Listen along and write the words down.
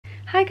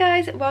Hi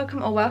guys,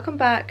 welcome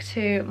back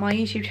to my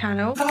YouTube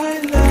channel. I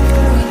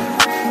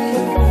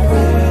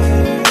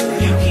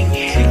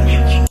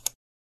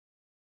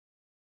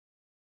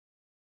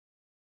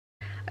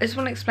just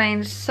want to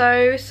explain,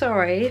 so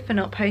sorry for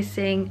not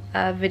posting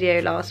a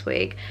video last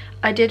week.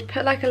 I did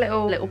put like a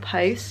little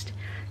post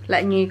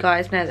letting you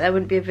guys know that there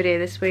wouldn't be a video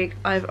this week.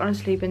 I've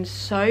honestly been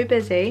so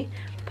busy.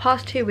 The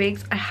past 2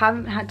 weeks I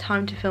haven't had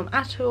time to film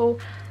at all.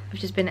 I've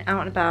just been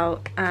out and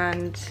about,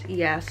 and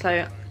yeah,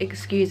 so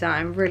excuse that,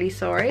 I'm really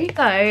sorry.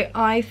 So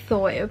I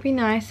thought it would be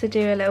nice to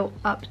do a little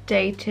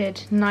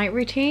updated night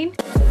routine.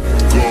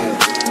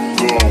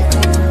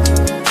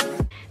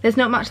 There's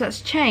not much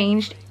that's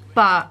changed,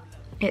 but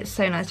it's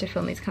so nice to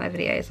film these kind of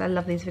videos. I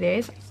love these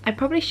videos. I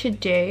probably should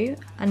do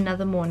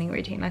another morning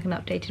routine, like an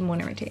updated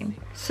morning routine.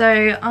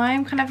 So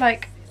I'm kind of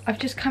like, I've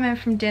just come in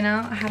from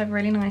dinner. I had a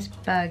really nice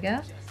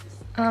burger.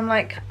 And I'm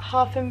like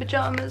half in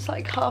pajamas,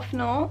 like half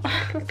not.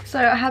 So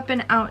I have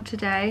been out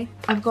today.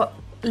 I've got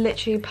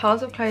literally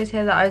piles of clothes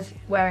here that I was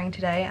wearing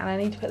today and I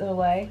need to put them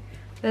away.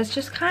 There's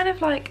just kind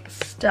of like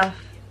stuff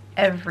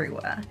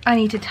everywhere. I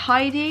need to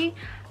tidy.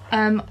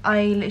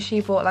 I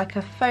literally bought like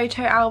a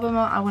photo album.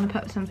 I want to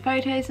put some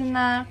photos in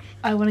there.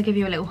 I want to give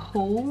you a little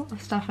haul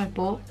of stuff I've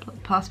bought the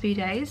past few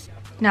days.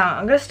 Now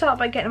I'm going to start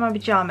by getting my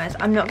pajamas.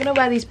 I'm not going to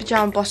wear these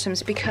pajama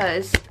bottoms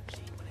because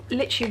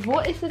literally,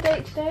 what is the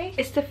date today?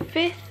 It's the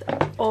 5th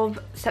of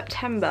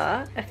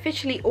September,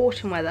 officially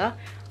autumn weather.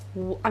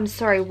 I'm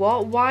sorry,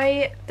 what?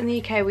 Why in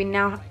the UK are we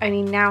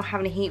only now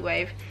having a heat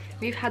wave?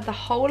 We've had the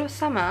whole of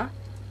summer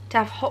to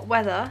have hot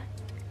weather,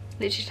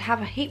 literally to have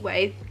a heat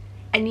wave,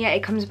 and yet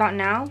it comes about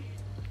now.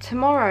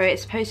 Tomorrow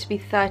it's supposed to be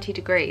 30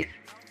 degrees.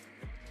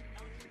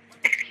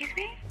 Excuse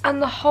me?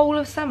 And the whole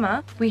of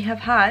summer we have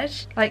had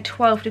like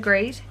 12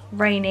 degrees,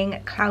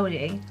 raining,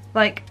 cloudy.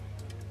 Like,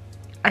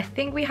 I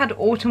think we had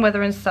autumn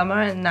weather in summer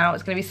and now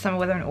it's going to be summer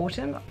weather in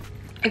autumn.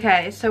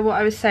 Okay, so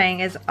what I was saying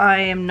is I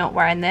am not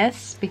wearing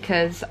this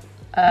because,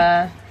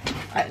 I'm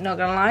not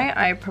gonna lie,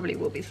 I probably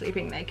will be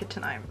sleeping naked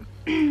tonight.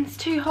 It's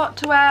too hot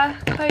to wear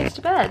clothes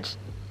to bed.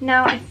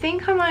 Now I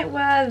think I might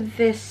wear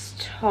this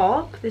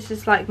top. This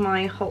is like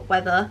my hot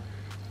weather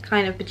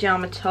kind of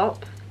pajama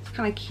top. It's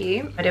kind of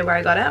cute. I don't know where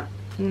I got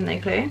it, no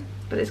clue.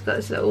 But it's got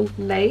this little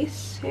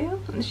lace here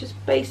and it's just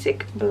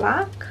basic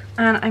black.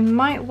 And I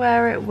might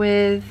wear it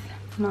with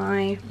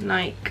my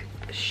Nike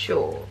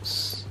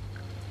shorts.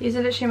 These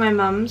are literally my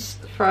mum's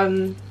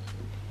from,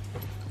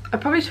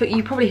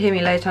 you probably hear me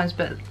loads of times,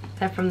 but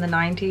they're from the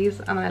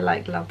 90s and I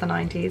like love the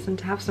 90s, and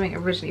to have something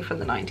originally from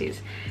the 90s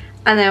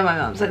and they're my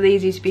mum's, like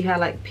these used to be her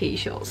like PE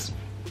shorts.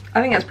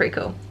 I think that's pretty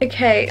cool.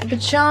 Okay,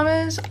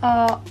 pajamas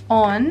are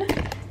on.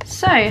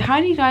 So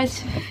how do you guys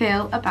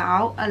feel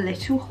about a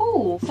little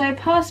haul? So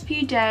past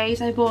few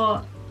days I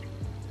bought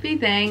a few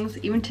things.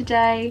 Even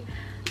today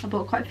I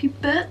bought quite a few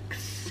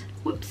books.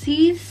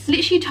 Whoopsies.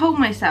 Literally told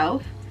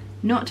myself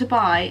not to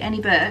buy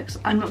any books.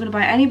 I'm not going to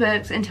buy any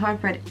books until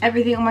I've read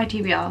everything on my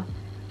TBR.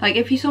 Like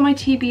if you saw my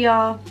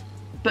TBR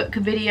book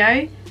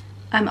video,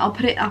 I'll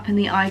put it up in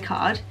the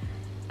iCard.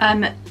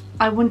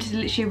 I wanted to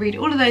literally read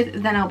all of those,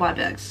 then I'll buy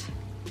books.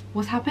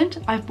 What's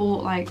happened? I've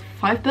bought like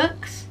 5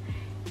 books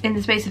in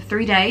the space of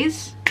 3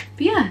 days.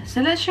 But yeah,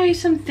 so let's show you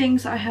some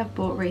things I have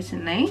bought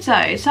recently.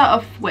 So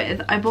start off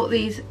with, I bought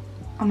these.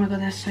 Oh my god,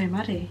 they're so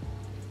muddy.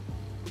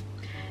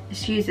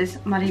 Excuse this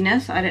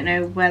muddiness, I don't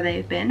know where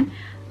they've been.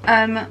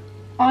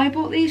 I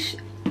bought these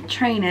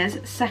trainers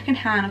second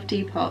hand off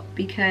Depop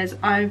because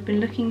I've been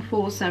looking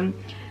for some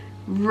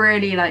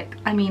really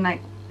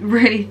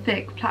really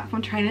thick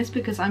platform trainers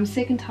because I'm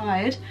sick and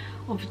tired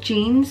of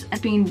jeans.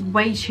 It's been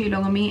way too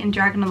long on me and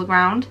dragging on the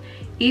ground.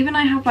 Even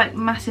I have like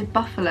massive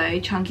buffalo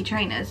chunky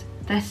trainers,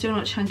 they're still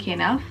not chunky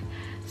enough.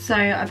 So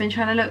I've been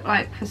trying to look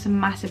like for some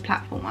massive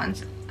platform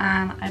ones,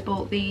 and I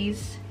bought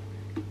these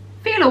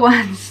feeler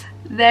ones.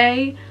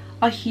 They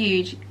are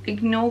huge.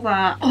 Ignore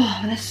that.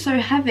 Oh, they're so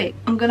heavy.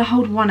 I'm gonna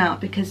hold one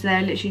out because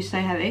they're literally so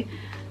heavy.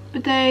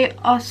 But they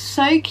are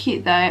so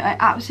cute though. I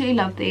absolutely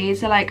love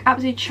these. They're like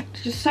absolutely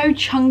just so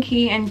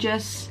chunky and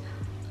just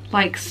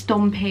like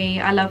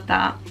stompy. I love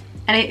that.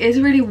 And it is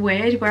really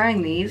weird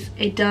wearing these.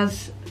 It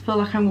does feel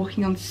like I'm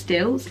walking on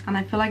stilts, and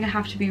I feel like I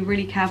have to be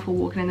really careful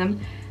walking in them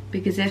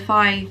because if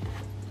I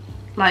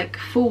like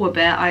fall a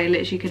bit, I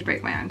literally could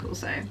break my ankle.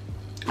 So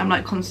I'm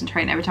like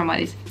concentrating every time I wear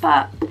these.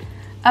 But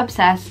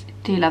obsessed.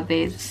 Do love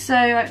these. So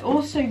I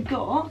also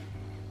got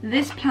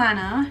this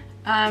planner.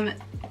 Well,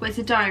 it's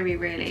a diary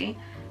really,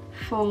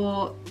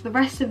 for the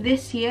rest of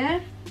this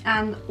year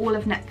and all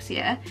of next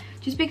year,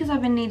 just because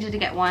I've been needed to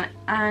get one,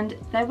 and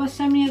there were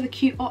so many other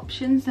cute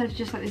options that are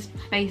just like this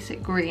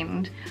basic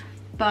green,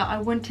 but I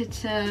wanted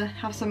to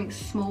have something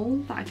small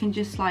that I can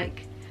just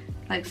like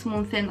small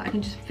and thin that I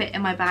can just fit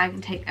in my bag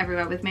and take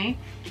everywhere with me.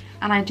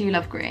 And I do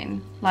love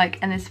green, like,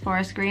 and this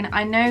forest green.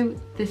 I know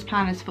this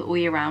planner is for all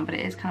year round, but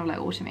it is kind of like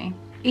autumny.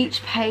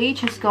 Each page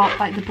has got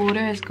like, the border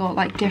has got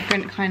like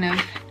different kind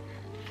of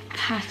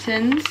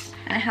patterns,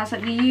 and it has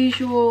like the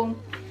usual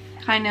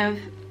kind of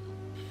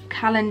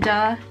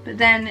calendar, but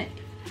then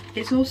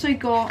it's also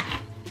got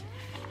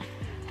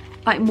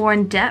like more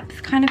in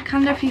depth kind of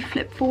calendar if you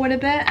flip forward a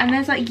bit, and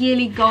there's like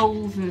yearly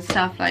goals and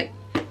stuff, like,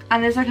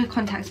 and there's like a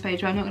contacts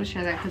page, but I'm not going to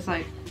show that because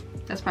like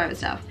that's private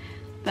stuff,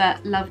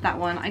 but love that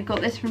one. I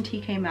got this from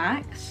TK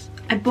Maxx.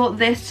 I bought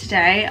this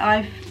today.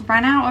 I've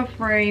ran out of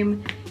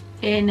room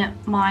in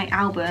my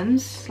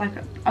albums, like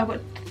I've got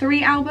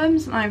 3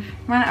 albums and I've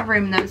run out of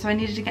room in them, so I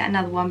needed to get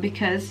another one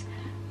because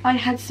I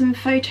had some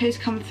photos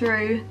come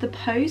through the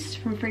post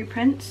from Free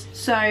Prints,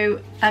 so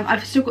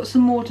I've still got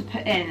some more to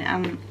put in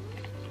and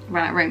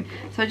ran out of room.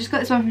 So I just got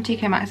this one from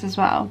TK Maxx as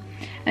well,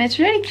 and it's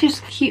really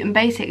just cute and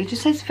basic. It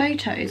just says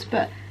photos,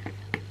 but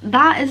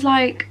that is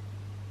like,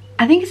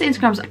 I think it's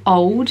Instagram's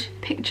old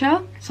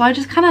picture, so I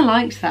just kind of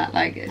liked that.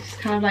 Like, it's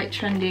kind of like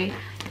trendy,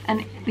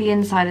 and the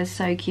inside is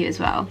so cute as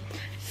well.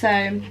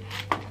 So,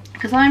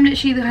 because I'm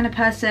literally the kind of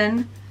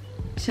person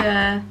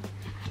to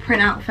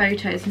print out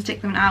photos and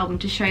stick them in an album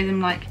to show them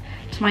like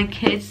to my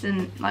kids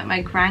and like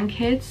my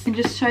grandkids, and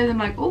just show them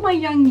like all my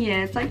young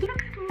years, like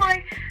look at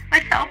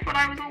myself when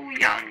I was all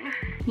young,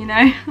 you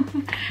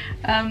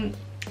know.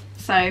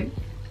 So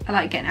I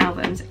like getting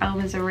albums.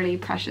 Albums are really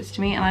precious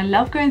to me, and I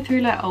love going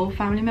through like old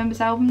family members'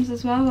 albums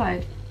as well.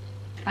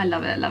 I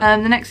love it, The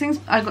next things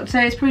I got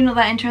today is probably not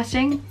that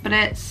interesting, but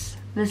it's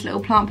this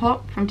little plant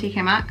pot from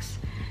TK Maxx,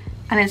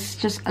 and it's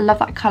just, I love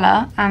that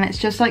colour, and it's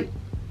just like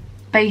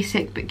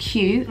basic but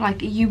cute.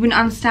 Like, you wouldn't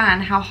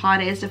understand how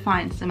hard it is to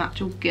find some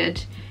actual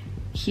good,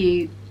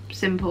 cute,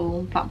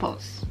 simple plant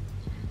pots.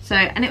 So,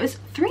 and it was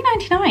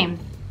 $3.99.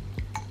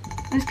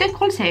 It's good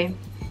quality.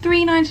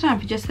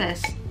 $3.99 for just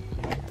this.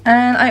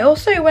 And I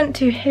also went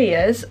to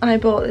Hilliers and I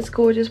bought this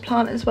gorgeous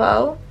plant as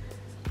well.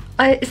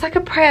 It's like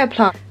a prayer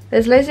plant.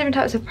 There's loads of different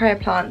types of prayer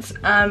plants,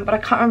 but I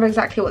can't remember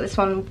exactly what this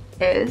one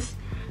is.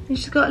 And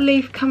she's got a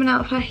leaf coming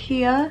out of her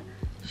here.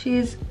 She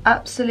is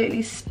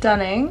absolutely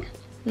stunning.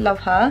 Love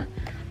her.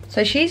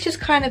 So she's just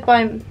kind of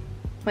by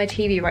my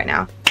TV right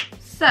now.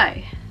 So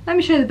let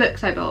me show you the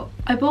books I bought.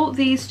 I bought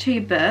these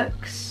 2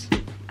 books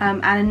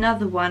and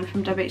another one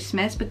from WH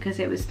Smith's because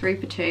it was 3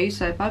 for 2.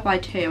 So if I buy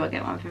 2, I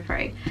get 1 for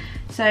free.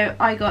 So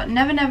I got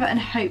Never Never and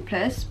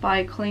Hopeless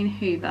by Colleen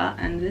Hoover,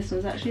 and this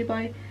was actually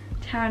by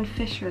Taryn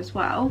Fisher as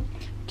well.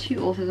 2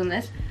 authors on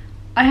this.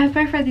 I have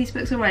both read these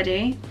books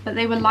already, but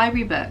they were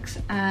library books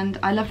and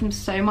I love them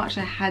so much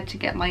I had to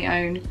get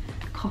my own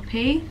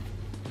copy.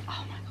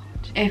 Oh my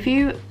god. If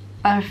you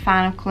are a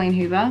fan of Colleen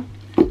Hoover,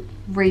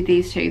 read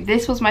these 2.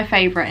 This was my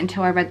favourite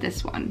until I read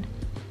this one.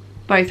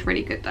 Both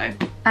really good though.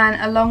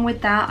 And along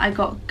with that I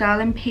got Girl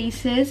in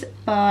Pieces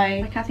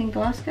by Kathleen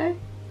Glasgow.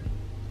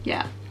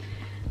 Yeah.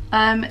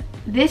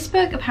 This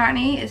book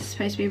apparently is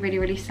supposed to be really,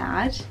 really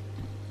sad,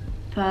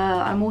 but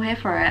I'm all here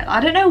for it. I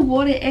don't know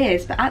what it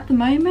is, but at the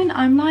moment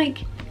I'm like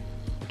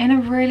in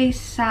a really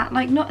sad,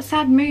 like not a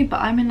sad mood,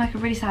 but I'm in like a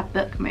really sad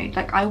book mood.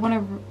 Like I want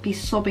to be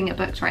sobbing at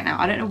books right now.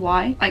 I don't know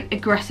why. Like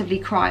aggressively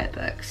cry at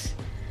books.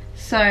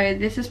 So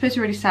this is supposed to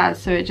be really sad,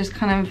 so it just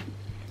kind of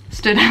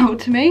stood out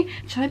to me.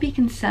 Should I be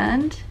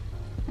concerned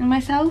in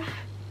myself?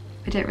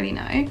 I don't really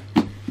know.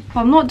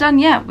 Well, I'm not done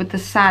yet with the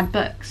sad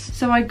books.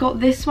 So I got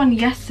this one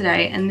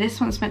yesterday, and this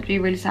one's meant to be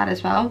really sad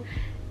as well.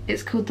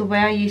 It's called The Way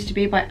I Used to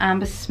Be by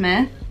Amber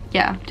Smith.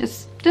 Yeah,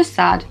 just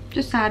sad.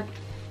 Just sad.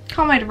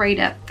 Can't wait to read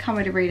it. Can't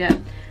wait to read it.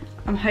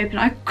 I'm hoping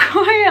I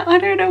cry. I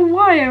don't know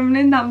why I'm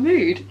in that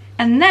mood.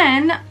 And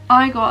then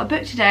I got a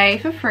book today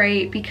for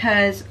free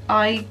because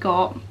I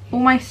got all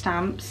my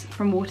stamps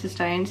from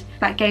Waterstones.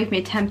 That gave me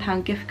a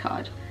 £10 gift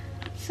card.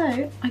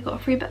 So I got a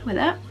free book with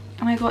it.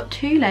 And I got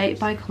Too Late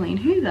by Colleen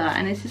Hoover,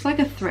 and it's just like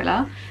a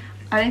thriller.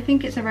 I don't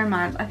think it's a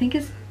romance. I think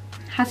it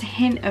has a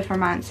hint of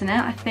romance in it,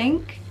 I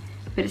think,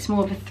 but it's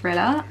more of a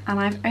thriller, and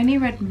I've only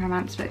read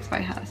romance books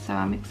by her, so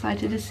I'm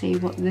excited to see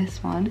what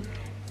this one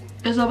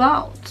is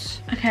about.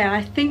 Okay,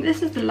 I think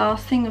this is the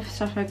last thing of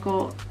stuff I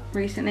got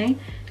recently.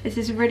 It's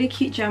this really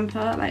cute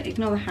jumper, like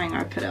ignore the hanger,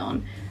 I put it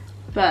on,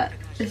 but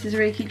this is a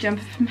really cute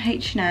jumper from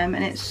H&M,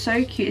 and it's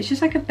so cute. It's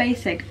just like a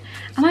basic,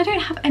 and I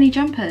don't have any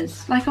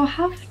jumpers. Like, I'll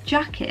have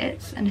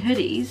jackets and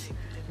hoodies.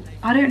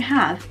 I don't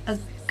have a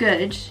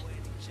good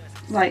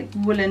like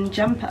woolen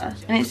jumper,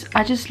 and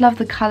I just love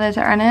the colours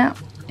that are in it.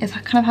 It's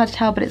kind of hard to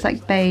tell, but it's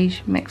like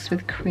beige mixed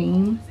with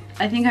cream.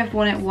 I think I've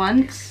worn it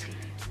once,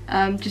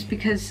 just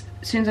because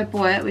as soon as I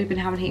bought it, we've been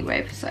having a heat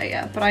wave, so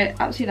yeah, but I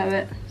absolutely love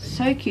it.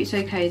 So cute,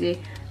 so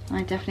cozy.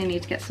 I definitely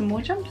need to get some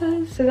more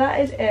jumpers. So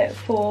that is it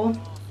for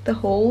the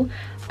haul.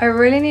 I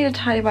really need to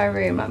tidy my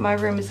room. Like, my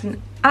room is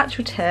an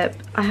actual tip.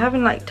 I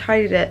haven't like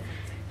tidied it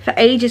for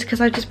ages because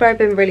I've just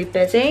been really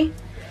busy.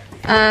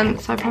 So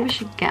I probably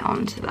should get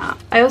onto that.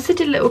 I also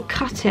did a little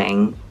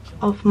cutting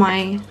of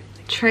my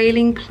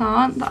trailing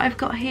plant that I've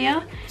got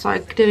here. So I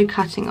did a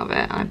cutting of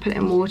it and I put it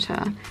in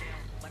water.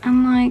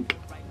 And like,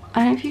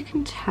 I don't know if you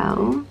can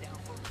tell,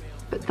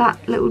 but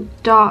that little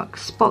dark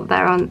spot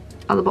there at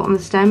the bottom of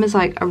the stem is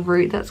like a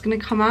root that's gonna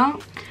come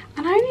out.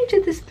 And I only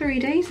did this 3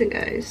 days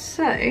ago,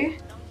 so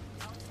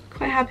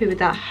quite happy with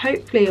that.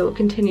 Hopefully it will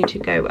continue to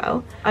go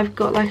well. I've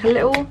got like a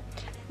little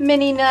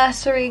mini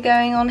nursery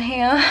going on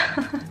here.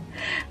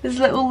 This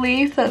little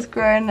leaf that's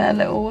grown a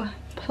little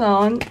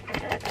plant.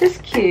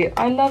 Just cute.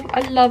 I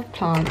love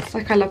plants.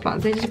 Like, I love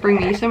plants. They just bring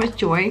me so much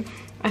joy.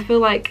 I feel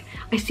like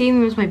I see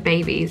them as my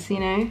babies,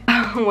 you know?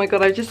 Oh my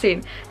god, I've just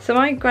seen. So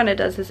my granddad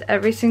does this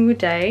every single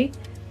day.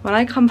 When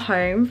I come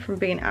home from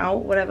being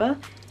out, whatever,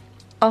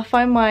 I'll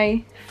find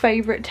my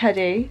favourite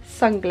teddy,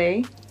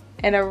 Sungly,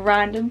 in a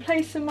random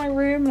place in my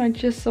room, and I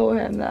just saw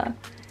him there.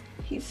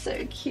 He's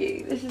so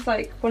cute. This is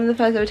like one of the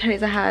first ever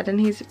teddies I had, and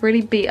he's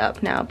really beat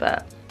up now,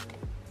 but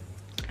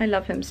I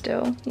love him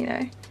still, you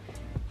know?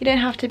 You don't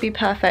have to be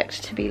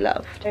perfect to be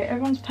loved.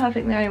 Everyone's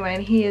perfect in their own way,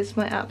 and he is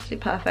my absolute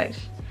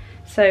perfect.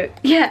 So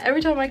yeah,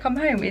 every time I come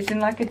home, it's in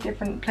like a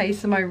different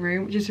place in my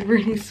room, which is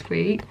really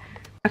sweet.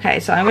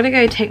 Okay, so I'm gonna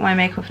go take my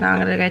makeup off now. I'm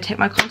gonna go take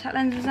my contact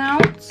lenses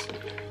out.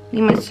 I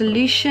need my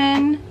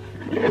solution,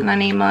 and I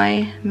need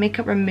my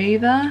makeup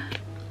remover,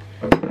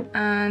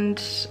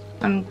 and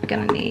I'm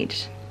gonna need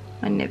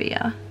my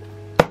Nivea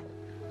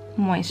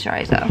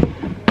moisturizer.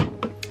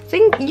 So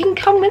you can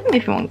come with me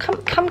if you want.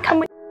 Come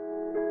with.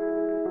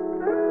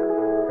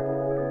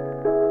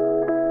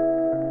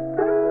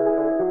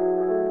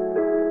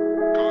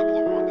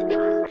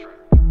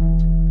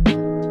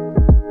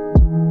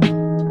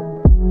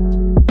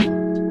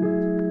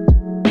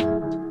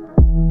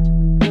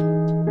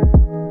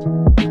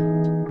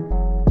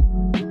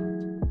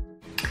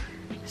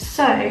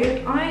 So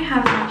I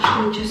have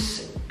actually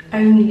just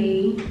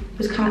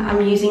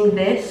I'm using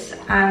this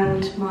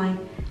and my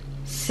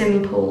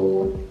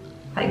simple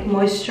like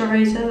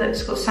moisturizer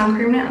that's got sun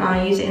cream in it, and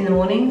I use it in the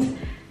mornings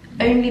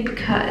only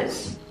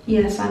because,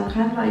 yes, I'm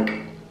kind of like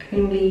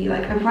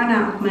I've run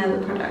out of my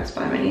other products,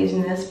 but I'm only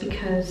using this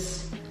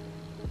because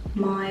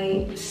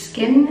my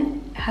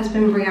skin has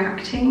been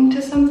reacting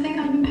to something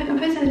I've been putting on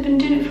face. I've been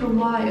doing it for a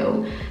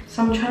while,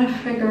 so I'm trying to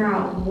figure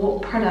out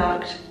what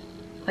product,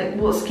 like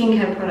what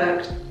skincare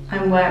product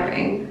I'm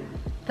wearing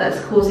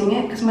that's causing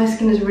it, because my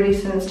skin is really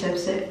sensitive,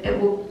 so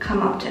it will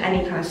come up to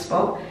any kind of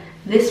spot.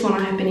 This one I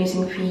have been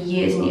using for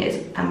years and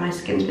years, and my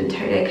skin's been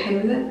totally okay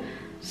with it,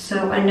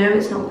 so I know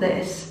it's not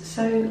this.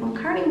 So I'm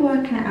currently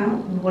working it out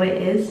what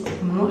it is.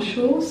 I'm not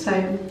sure,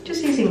 so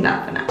just using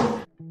that for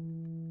now.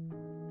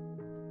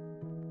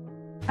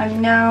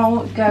 I'm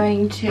now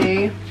going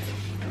to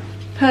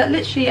put,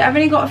 literally, I've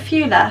only got a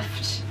few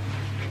left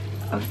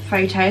of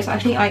photos. I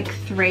think like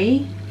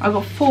 3. I've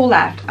got 4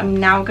 left. I'm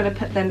now going to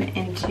put them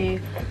into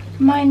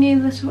my new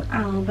little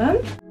album.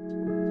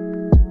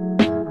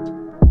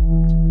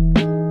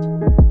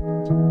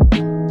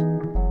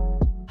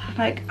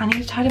 Like, I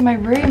need to tidy my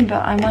room,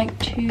 but I'm like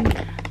too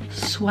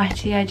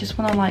sweaty. I just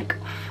want to like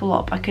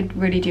flop. I could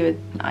really do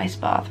an ice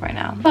bath right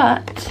now,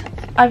 but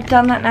I've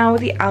done that now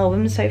with the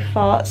album so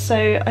far,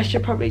 so I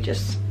should probably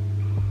just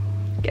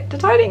get to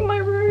tidying my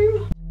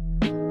room.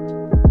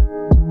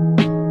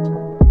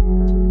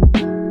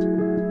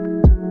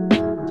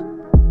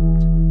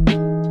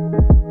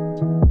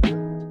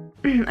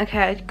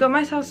 Okay, I got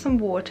myself some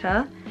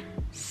water.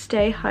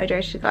 Stay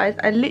hydrated, guys.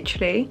 I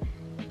literally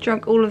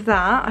drunk all of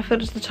that. I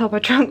filled it to the top. I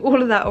drank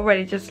all of that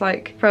already, just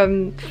like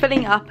from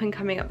filling up and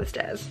coming up the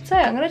stairs. So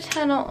I'm gonna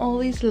turn on all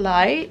these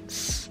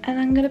lights, and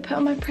I'm gonna put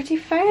on my pretty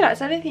fairy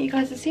lights. I don't think you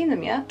guys have seen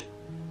them yet.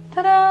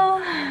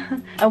 Ta-da!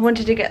 I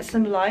wanted to get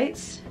some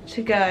lights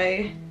to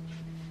go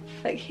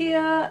like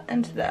here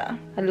and to there.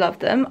 I love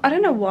them. I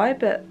don't know why,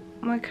 but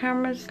my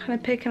camera's kind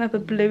of picking up a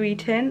bluey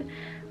tint.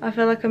 I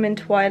feel like I'm in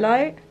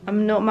Twilight.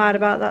 I'm not mad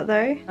about that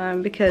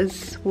though,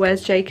 because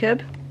where's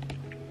Jacob?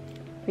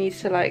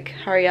 Needs to like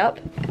hurry up.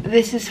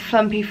 This is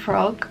Flumpy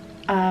Frog.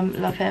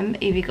 Love him.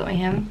 Evie got me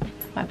him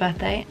for my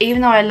birthday.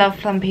 Even though I love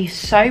Flumpy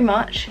so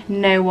much,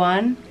 no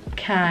one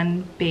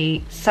can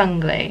beat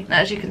Sungly.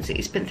 As you can see,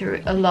 he's been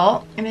through a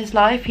lot in his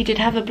life. He did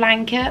have a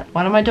blanket.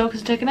 One of my dogs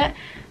has taken it.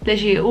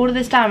 Literally all of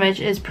this damage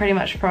is pretty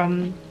much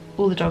from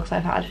all the dogs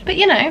I've had. But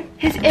you know,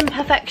 his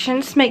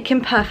imperfections make him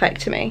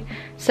perfect to me.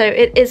 So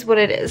it is what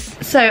it is.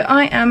 So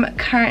I am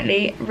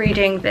currently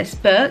reading this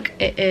book.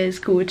 It is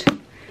called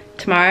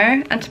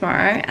Tomorrow and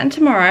Tomorrow and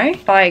Tomorrow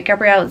by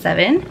Gabrielle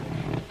Zevin,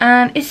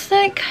 and it's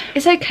like,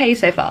 it's okay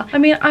so far. I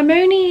mean, I'm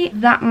only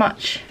that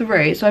much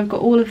through, so I've got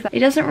all of that. It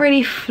doesn't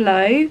really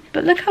flow,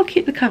 but look how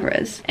cute the cover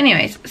is.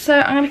 Anyways, so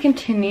I'm going to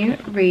continue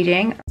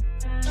reading.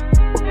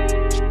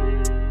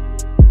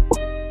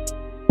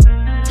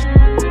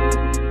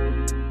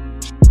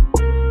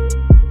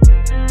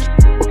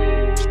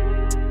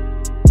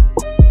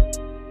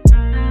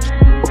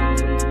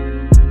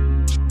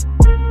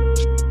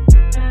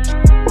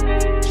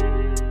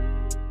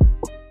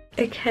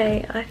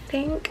 Okay, I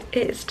think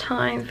it's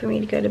time for me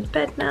to go to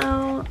bed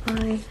now.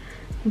 I'm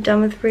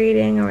done with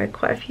reading. I read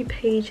quite a few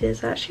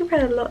pages. I actually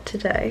read a lot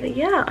today. But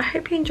yeah, I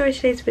hope you enjoyed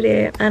today's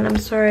video, and I'm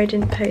sorry I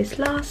didn't post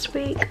last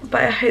week,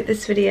 but I hope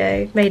this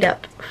video made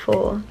up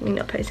for me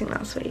not posting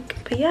last week.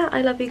 But yeah,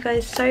 I love you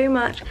guys so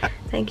much.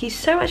 Thank you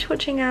so much for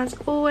watching. As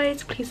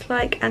always, please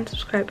like and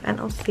subscribe, and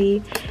I'll see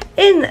you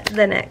in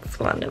the next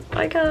one.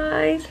 Bye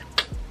guys.